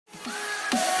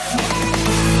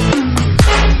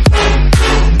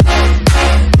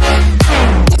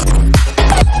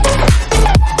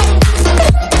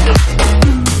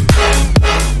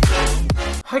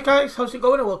guys, how's it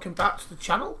going and welcome back to the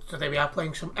channel. Today we are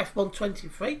playing some F1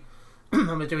 23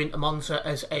 and we're doing a Monza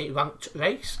as a ranked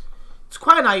race. It's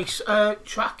quite a nice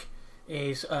track,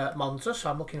 is Monza, so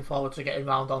I'm looking forward to getting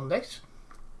around on this.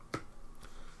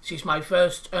 This is my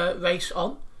first race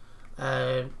on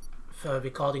for a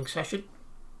recording session,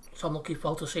 so I'm looking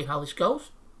forward to seeing how this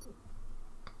goes.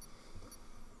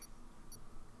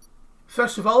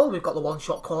 First of all, we've got the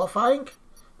one-shot qualifying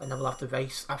and then we'll have the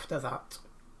race after that.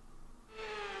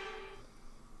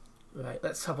 Right,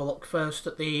 let's have a look first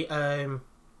at the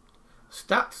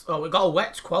stats. Oh, we've got a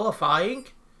wet qualifying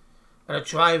and a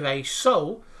dry race,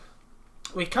 so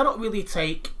we cannot really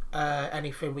take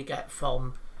anything we get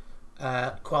from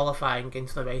qualifying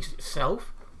into the race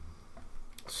itself.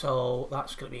 So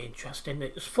that's going to be interesting.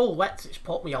 It's full wet it's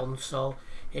put me on, so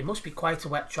it must be quite a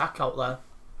wet track out there.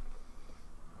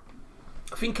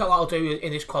 I think what I'll do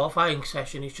in this qualifying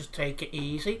session is just take it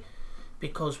easy,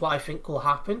 because what I think will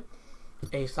happen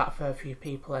is that a few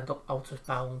people end up out of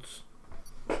bounds.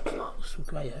 It's not some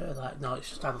grey hair, like, no, it's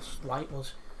just how the light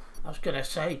was. I was going to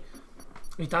say,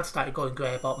 my dad started going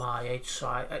grey about my age,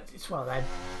 so it's one of them,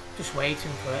 just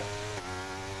waiting for it.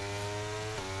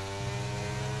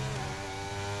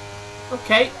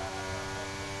 Okay.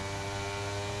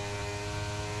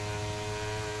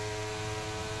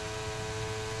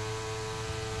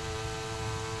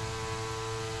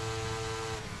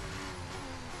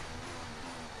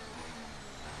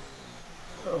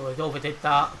 Oh, it overdid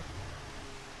that.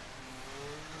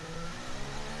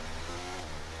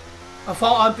 I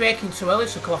thought I'm braking too early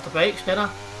to come off the brakes, didn't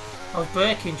I? I was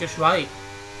braking just right.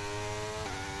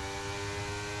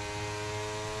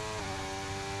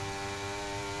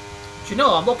 Do you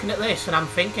know, I'm looking at this and I'm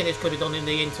thinking it's going to be done in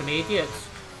the intermediates.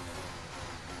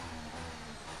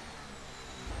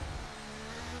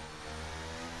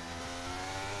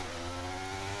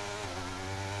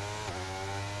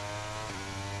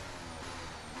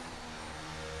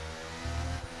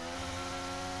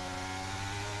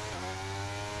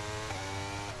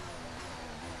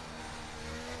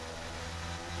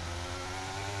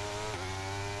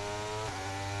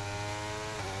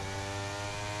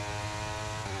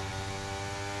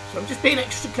 So I'm just being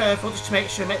extra careful just to make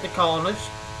sure I make the corners.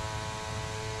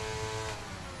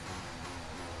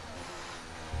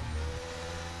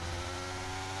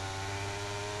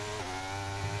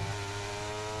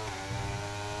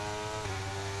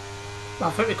 Well,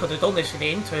 I think we could have done this in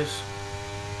the inters.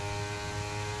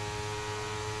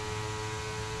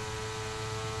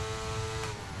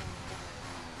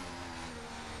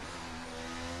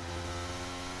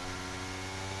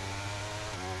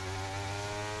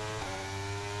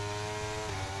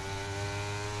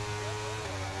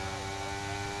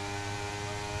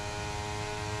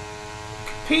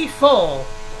 P4,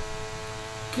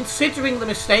 considering the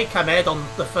mistake I made on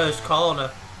the first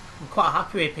corner, I'm quite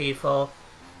happy with P4.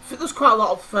 I think there's quite a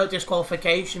lot of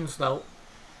disqualifications though,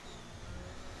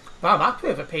 but I'm happy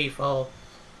with a P4,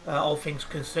 all things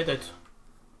considered.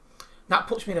 That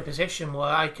puts me in a position where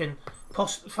I can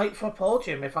fight for a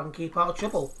podium if I can keep out of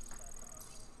trouble.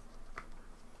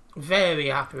 Very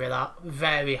happy with that,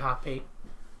 very happy.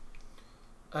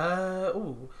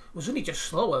 Ooh, it was only just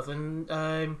slower than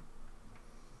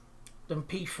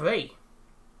P3.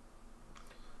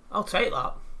 I'll take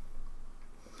that.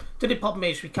 The only problem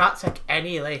is we can't take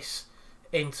any of this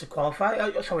into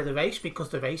the race, because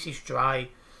the race is dry.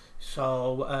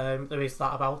 So there is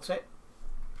that about it.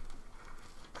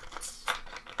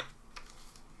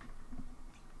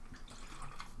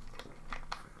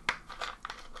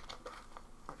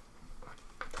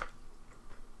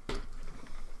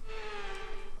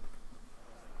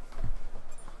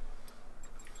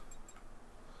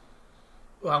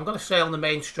 Well, I'm going to stay on the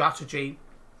main strategy,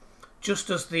 just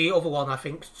as the other one I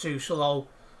think is too slow.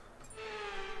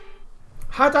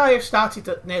 Had I have started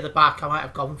near the back, I might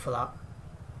have gone for that,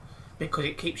 because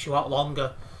it keeps you out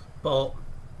longer, but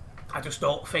I just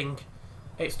don't think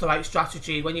it's the right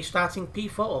strategy when you're starting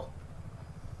P4.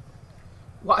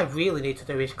 What I really need to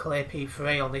do is clear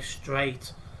P3 on this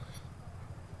straight.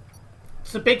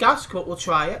 It's a big ask, but we'll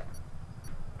try it.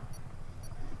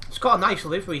 It's got a nice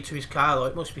livery to his car though,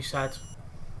 it must be said.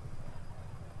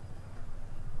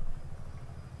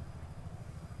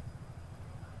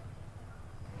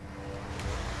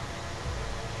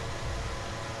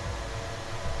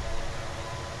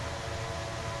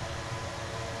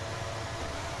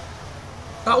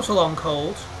 That was a long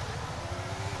hold.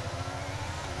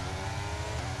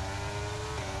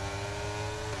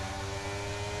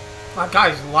 That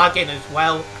guy's lagging as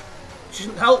well, which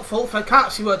isn't helpful. If I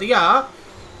can't see where they are,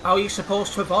 how are you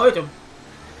supposed to avoid them?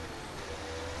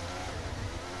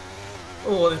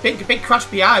 Oh, there's a big crash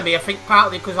behind me, I think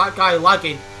partly because that guy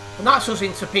lagging. And that's us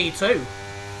into P2.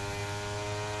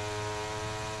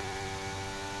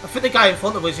 I think the guy in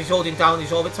front of us is holding down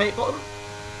his overtake button.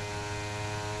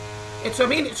 It's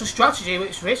a strategy, but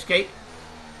it's risky.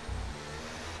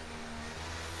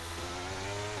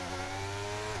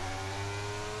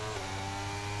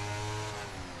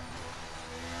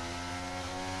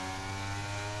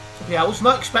 Yeah, I was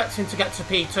not expecting to get to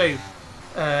P2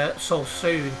 so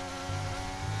soon.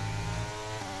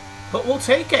 But we'll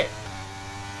take it.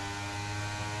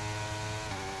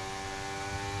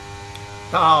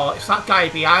 Oh, it's that guy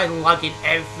behind lagging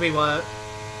everywhere.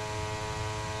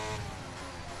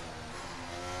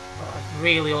 Oh, I've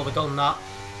really overdone that.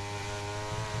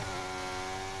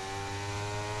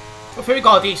 If we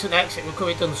got a decent exit, we could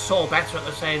have done so better at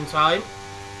the same time.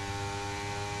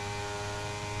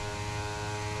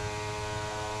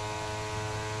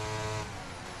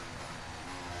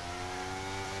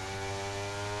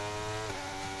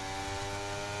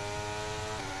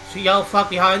 So yellow flag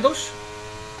behind us.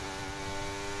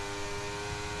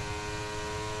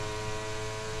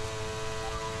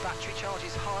 Battery charge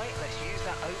is high. Let's use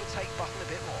that overtake button a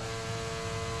bit more.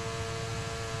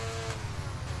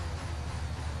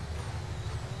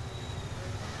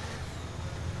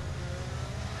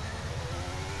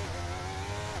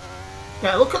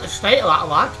 Yeah, look at the state of that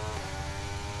lag.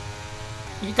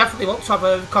 You definitely want to have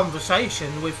a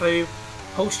conversation with who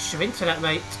hosts your internet,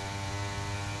 mate.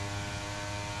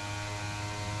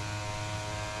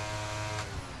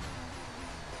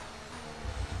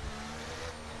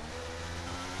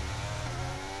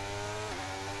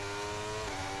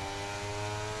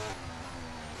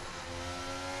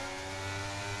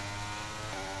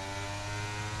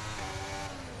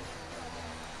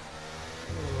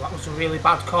 That was a really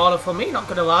bad corner for me, not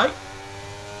gonna lie.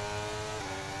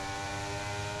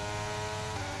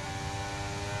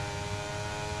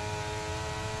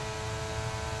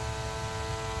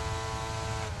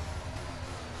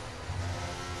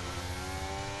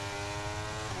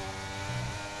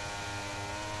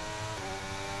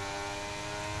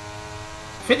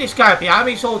 I think this guy behind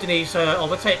me is holding his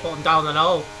overtake button down and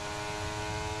all.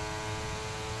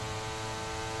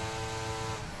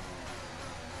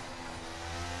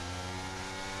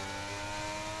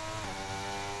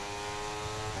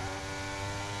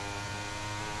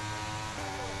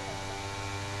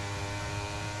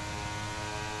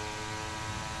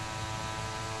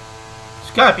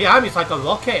 This guy behind me is like a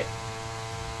rocket.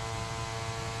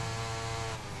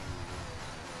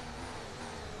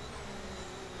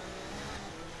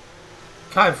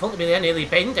 Guy in front of me there nearly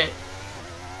binned it.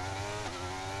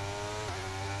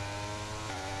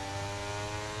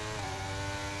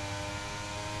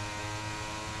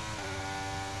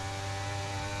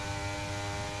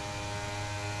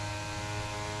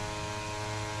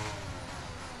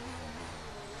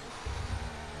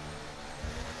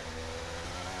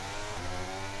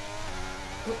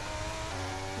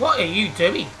 What are you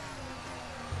doing?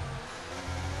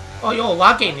 Oh, you're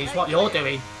lagging is what you're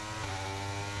doing.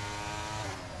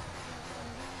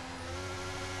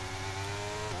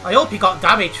 I hope he got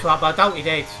damaged for that, but I doubt he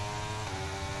did.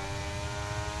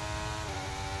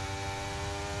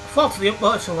 I thought the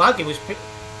person lagging was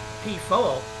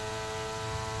P4.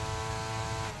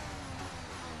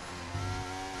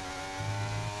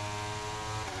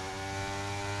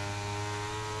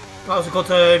 That was a good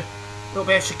little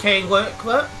bit of chicane work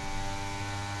there.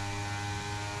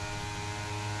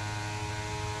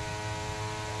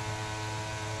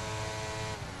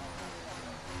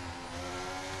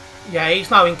 Yeah,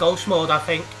 he's now in ghost mode, I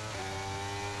think.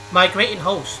 Migrating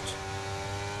host.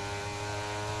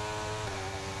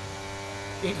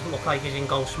 He doesn't look like he's in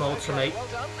ghost mode to me. Well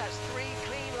done. That's 3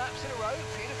 clean laps in a row.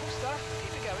 Beautiful stuff.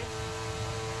 Keep it going.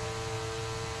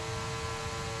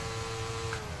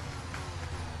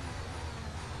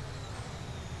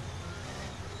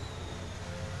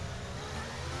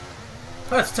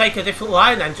 Let's take a different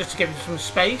line then, just to give him some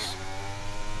space.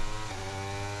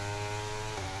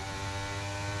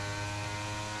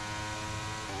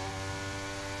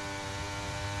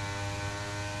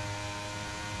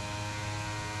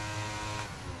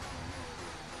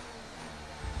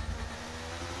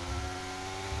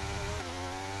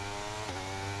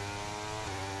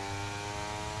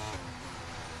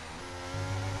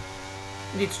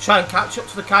 Need to try and catch up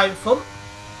to the guy in front.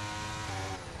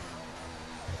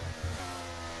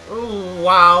 Oh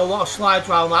wow, what a slide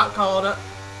round that corner.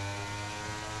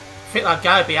 I think that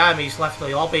guy behind me has left the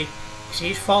lobby because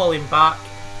he's falling back.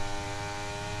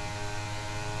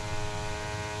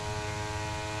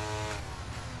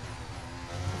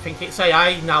 I think it's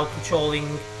AI now controlling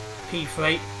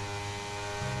P3.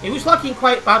 It was lagging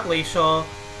quite badly, so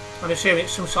I'm assuming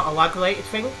it's some sort of lag related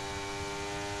thing.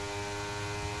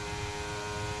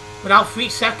 We're now 3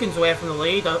 seconds away from the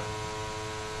lead.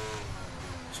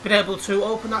 Just been able to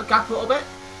open that gap a little bit.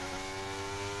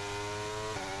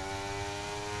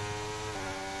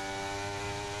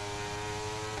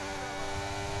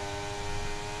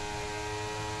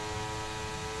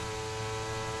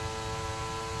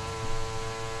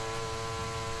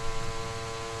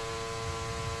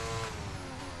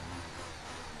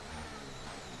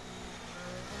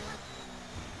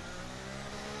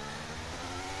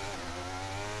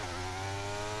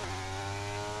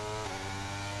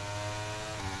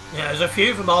 Yeah, there's a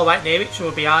few of them all right near each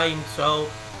other behind, so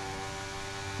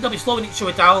they'll be slowing each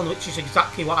other down, which is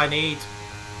exactly what I need.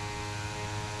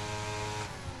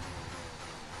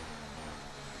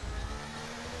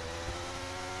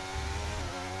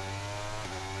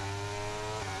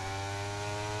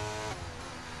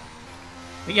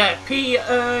 But yeah,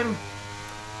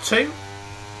 P2.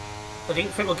 I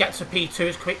didn't think we'll get to P2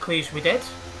 as quickly as we did.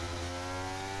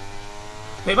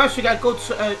 We managed to get a good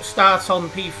start on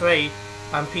P3.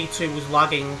 And P2 was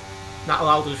lagging, that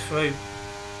allowed us through.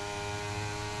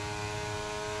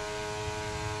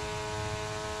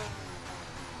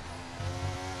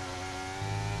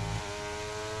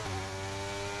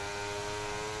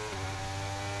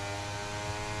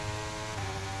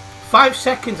 Five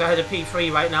seconds ahead of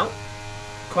P3 right now.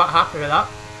 Quite happy with that.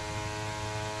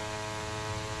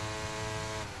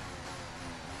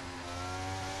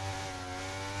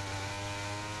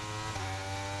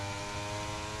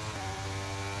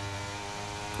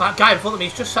 That guy in front of me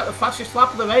has just set the fastest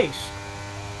lap of the race.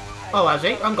 Oh, has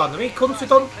he? Hang on, the recunts are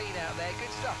done.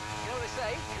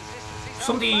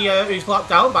 Somebody who's locked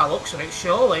down by the looks of it,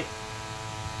 surely.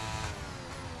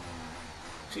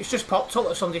 It's just popped up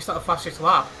that somebody set the fastest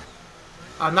lap.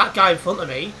 And that guy in front of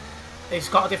me has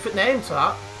got a different name to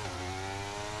that.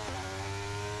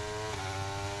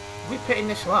 Are we pitting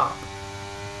this lap?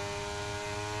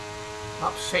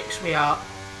 Lap 6 we are.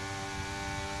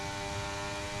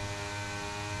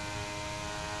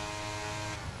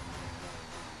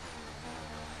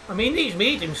 I mean, these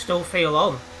mediums still feel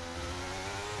on.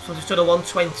 So they're still a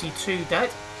 122 dead.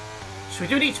 So we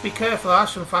do need to be careful, there are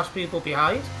some fast people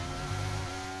behind.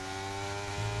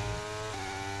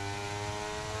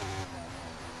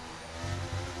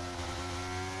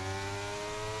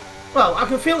 Well, I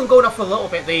can feel them going off a little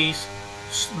bit, these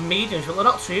mediums, but they're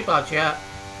not too bad yet.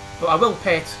 But I will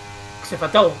pit, because if I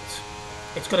don't,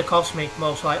 it's going to cost me,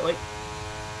 most likely.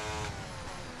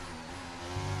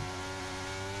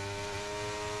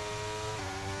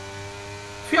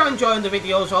 If you are enjoying the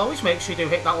video as always, make sure you do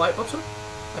hit that like button.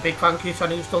 A big thank you to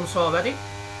anyone who's done so already.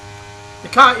 The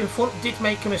car in front did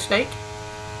make a mistake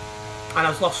and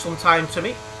has lost some time to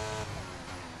me.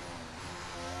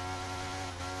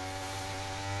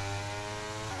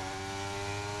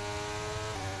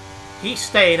 He's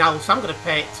staying out, so I'm going to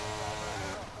pit.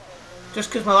 Just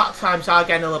because my lap times are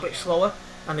getting a little bit slower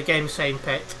and the game's saying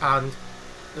pit, and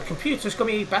the computer's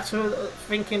going to be better at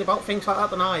thinking about things like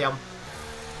that than I am.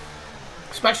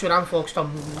 Especially when I'm focused on,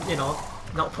 you know,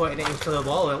 not putting it into the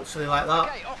wall or something like that.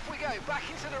 Okay, off we go, back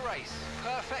into the race.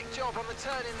 Perfect job on the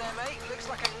turn in there, mate. Looks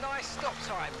like a nice stop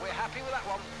time. We're happy with that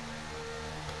one.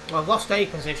 Well, I've lost a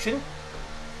position.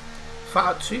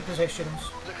 Fat 2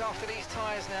 positions. Look after these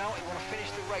tyres now. You want to finish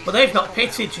the race. But they've not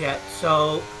pitted yet,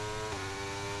 so...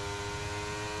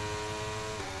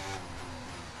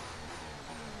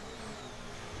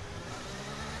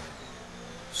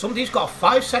 Somebody's got a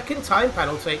 5-second time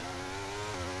penalty.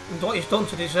 And what he's done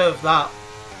to deserve that.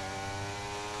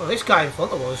 Well, this guy in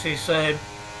front of us is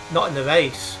not in the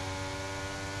race.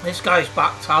 This guy's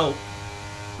backed out,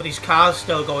 but his car's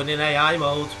still going in AI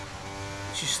mode.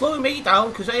 Which is slowing me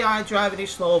down because AI driving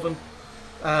is slower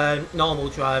than normal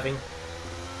driving.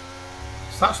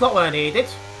 So that's not what I needed.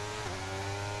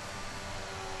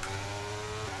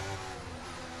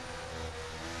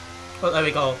 But there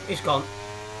we go, he's gone.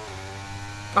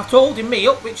 After holding me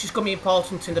up, which is going to be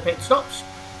important in the pit stops.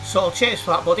 So cheers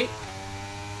for that, buddy.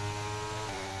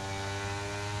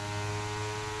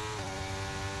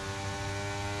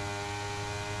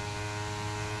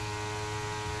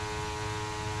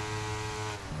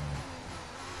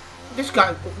 This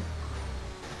guy...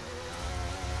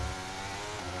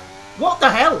 What the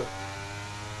hell?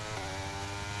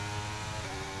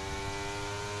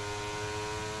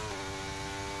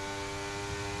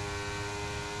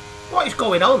 What is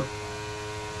going on?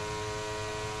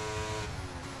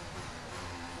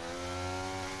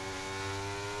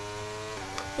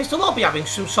 This will all be having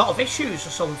some sort of issues or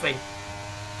something.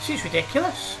 This is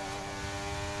ridiculous.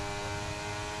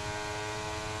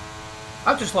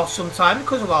 I've just lost some time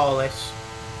because of all this.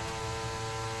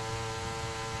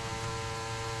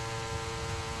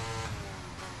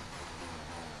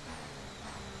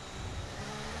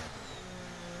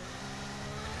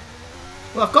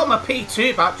 Well, I've got my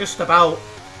P2 back just about.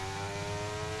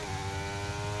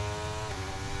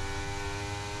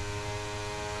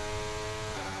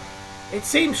 It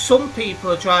seems some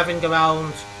people are driving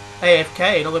around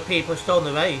AFK and other people are still in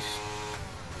the race.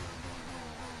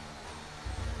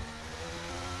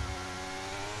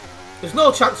 There's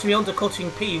no chance of me undercutting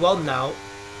P1 now.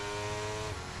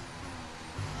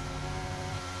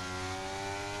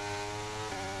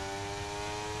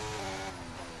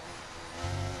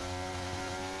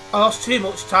 I lost too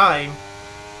much time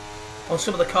on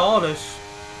some of the corners.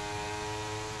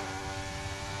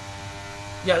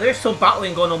 Yeah, there's some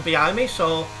battling going on behind me,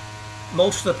 so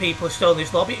most of the people are still in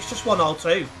this lobby. It's just 1 or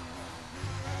 2.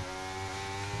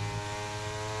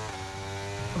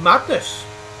 Madness.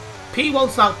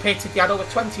 P1's now pitted. He had over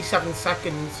 27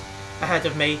 seconds ahead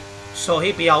of me, so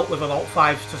he'd be out with about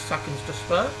 5 seconds to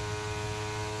spare.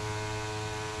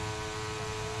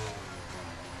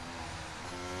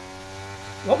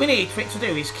 What we need for it to do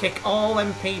is kick all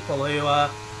them people who are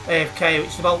AFK, which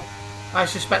is about, I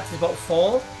suspect it's about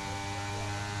 4.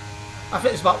 I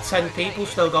think there's about 10 people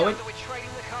still going. We're trailing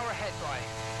the car ahead by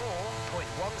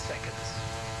 4.1 seconds.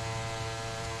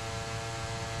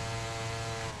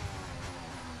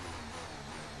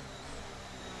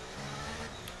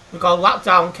 We've got a lap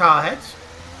down car ahead.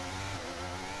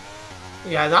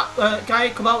 Yeah, that guy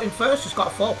who come out in first has got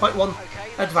a 4.1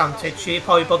 advantage. He'll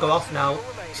probably bugger off now.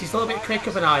 He's a little bit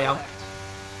quicker than I am.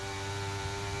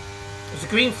 There's a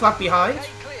green flag behind.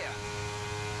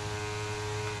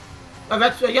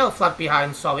 A yellow flag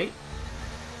behind, sorry.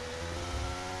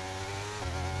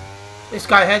 This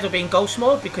guy ahead will be in ghost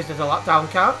mode because there's a lap down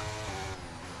car.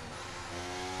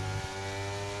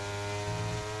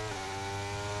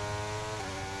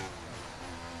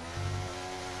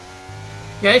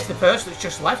 Yeah, it's the person that's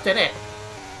just left, isn't it?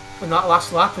 In that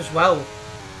last lap as well.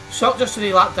 So not just to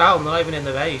the lap down, they're not even in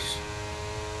the race.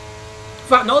 In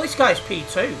fact, no, this guy's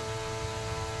P2.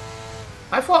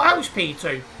 I thought I was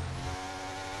P2.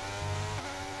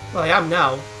 Well, I am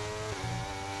now.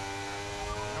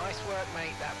 Nice work,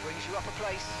 mate. That brings you up a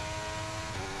place.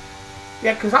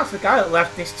 Yeah, because that's the guy that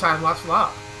left this time last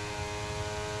lap.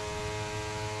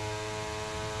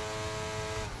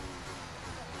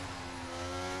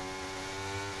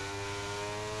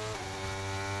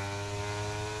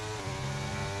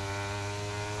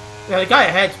 Yeah, the guy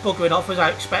ahead's buggering off as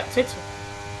I expected.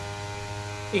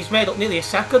 He's made up nearly a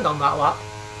second on that lap.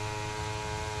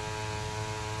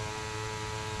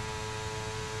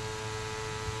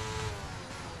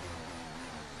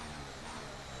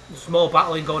 There's more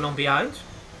battling going on behind.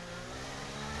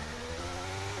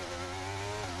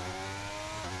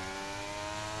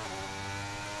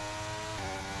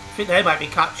 I think they might be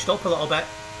catched up a little bit.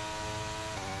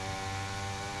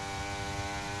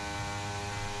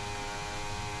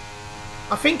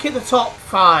 I think in the top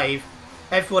 5,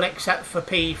 everyone except for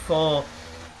P4.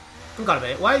 Hang on a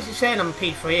minute, why is it saying I'm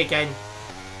P3 again?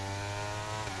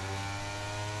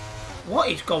 What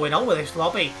is going on with this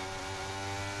lobby?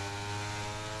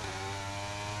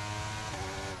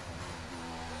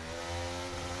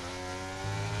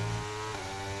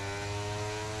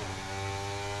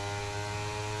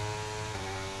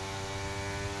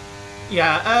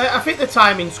 Yeah, I think the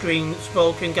timing screen's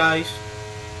broken, guys.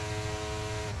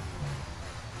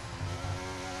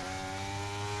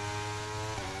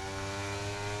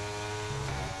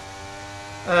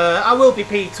 I will be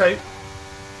P2.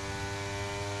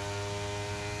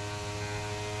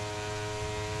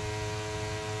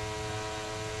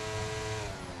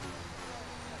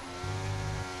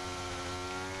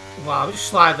 Wow, I just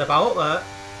slided about there.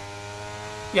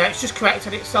 Yeah, it's just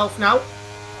corrected itself now.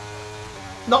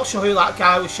 Not sure who that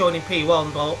guy was showing in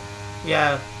P1, but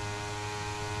yeah.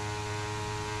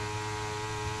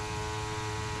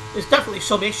 There's definitely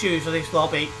some issues with this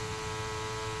lobby.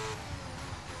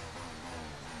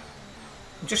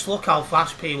 Just look how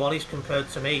fast P1 is compared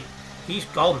to me. He's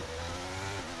gone.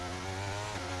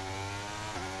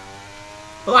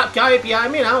 But that guy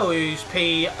behind me now who's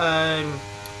P...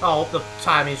 oh, the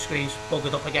timing screen's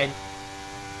buggered up again.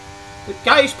 The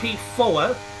guy who's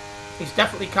P4 is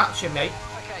definitely catching me.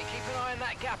 Okay, keep an eye on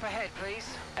that gap ahead,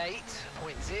 please.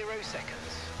 8.0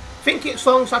 seconds. I think as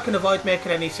long as I can avoid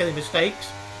making any silly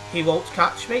mistakes, he won't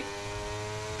catch me.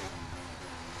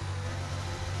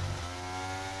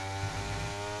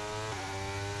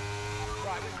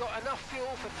 Right, we've got enough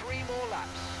fuel for 3 more laps.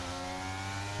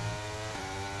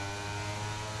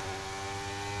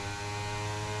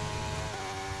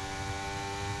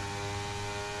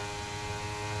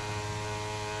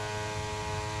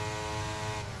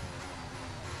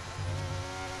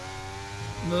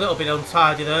 A little bit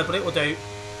untidy there, but it will do.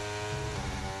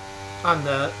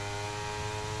 And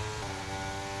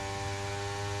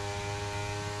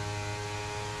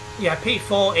yeah,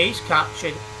 P4 is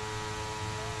catching.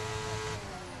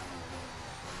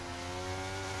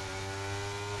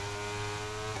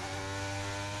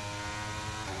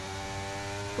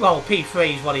 Well,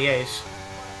 P3 is what he is.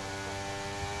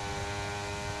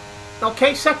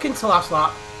 Okay, second to last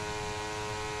lap.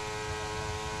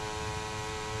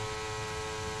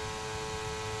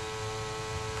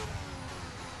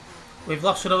 We've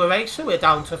lost another racer, we're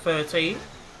down to 13.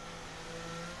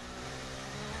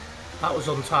 That was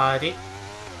untidy.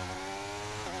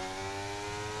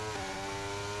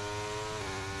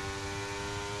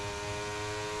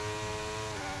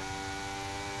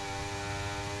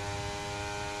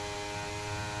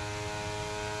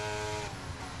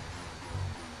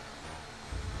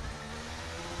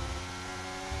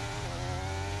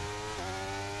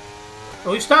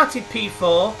 Well, we started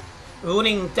P4, we're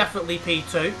running definitely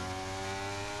P2.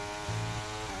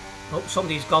 Oh,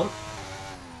 somebody's gone.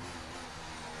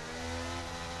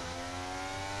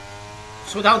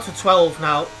 So we're down to 12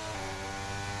 now.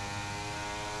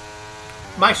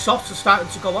 My softs are starting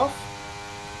to go off.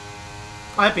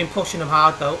 I've been pushing them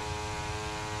hard though.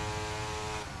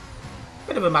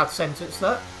 Bit of a mad sentence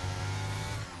there.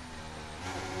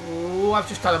 Oh, I've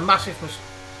just had a massive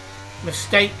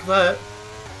mistake there.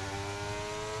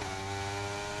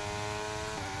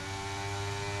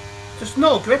 Just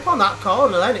no grip on that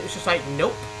corner then, it was just like,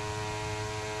 nope.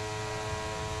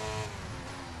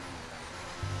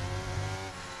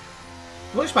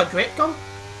 Where's my grip gone?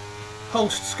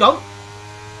 Host's gone.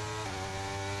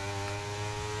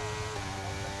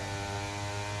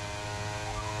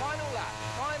 Final lap,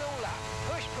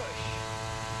 push,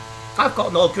 push. I've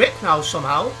got no grip now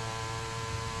somehow.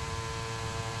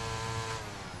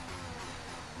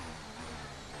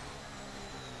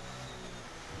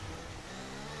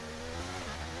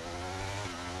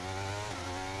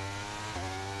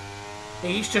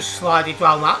 He's just slided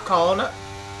round that corner.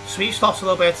 So he's lost a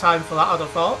little bit of time for that, I'd have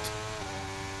thought.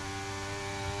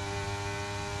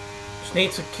 Just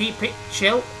need to keep it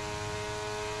chill.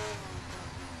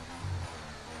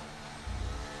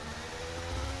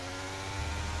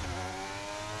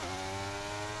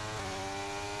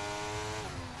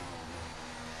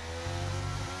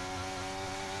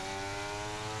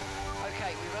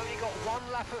 Okay, we've only got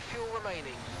 1 lap of fuel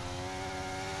remaining.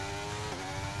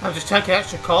 I'm just taking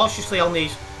extra cautiously on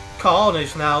these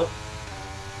corners now.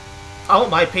 I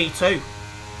want my P2.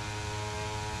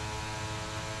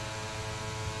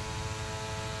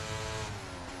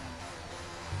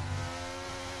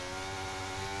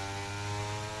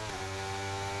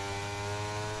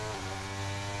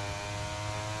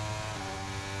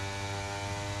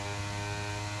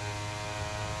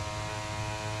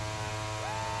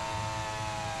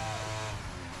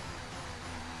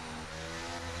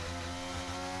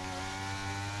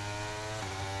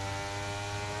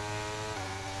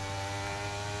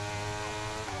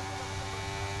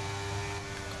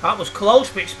 That was close,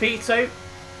 but it's P2.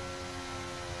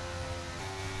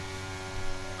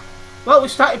 Well, we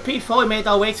started P4 and made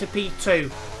our way to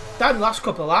P2. Down the last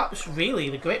couple of laps, really,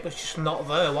 the grip was just not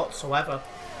there whatsoever.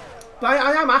 But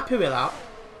I am happy with that.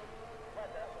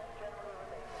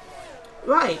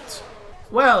 Right.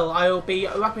 Well, I'll be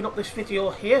wrapping up this video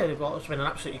here. Well, it's been an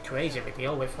absolutely crazy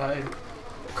video with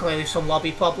clearly some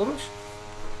lobby problems.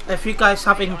 If you guys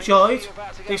have enjoyed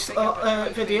this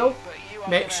video,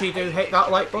 make sure you do hit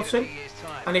that like button.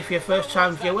 And if you're a first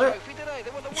time viewer,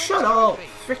 shut up,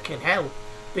 freaking hell.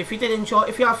 But if you did enjoy,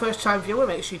 if you're a first time viewer,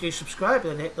 make sure you do subscribe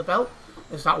and hit the bell,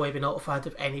 as that way you'll be notified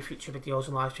of any future videos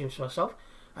and live streams for myself.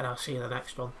 And I'll see you in the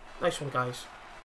next one. Nice one, guys.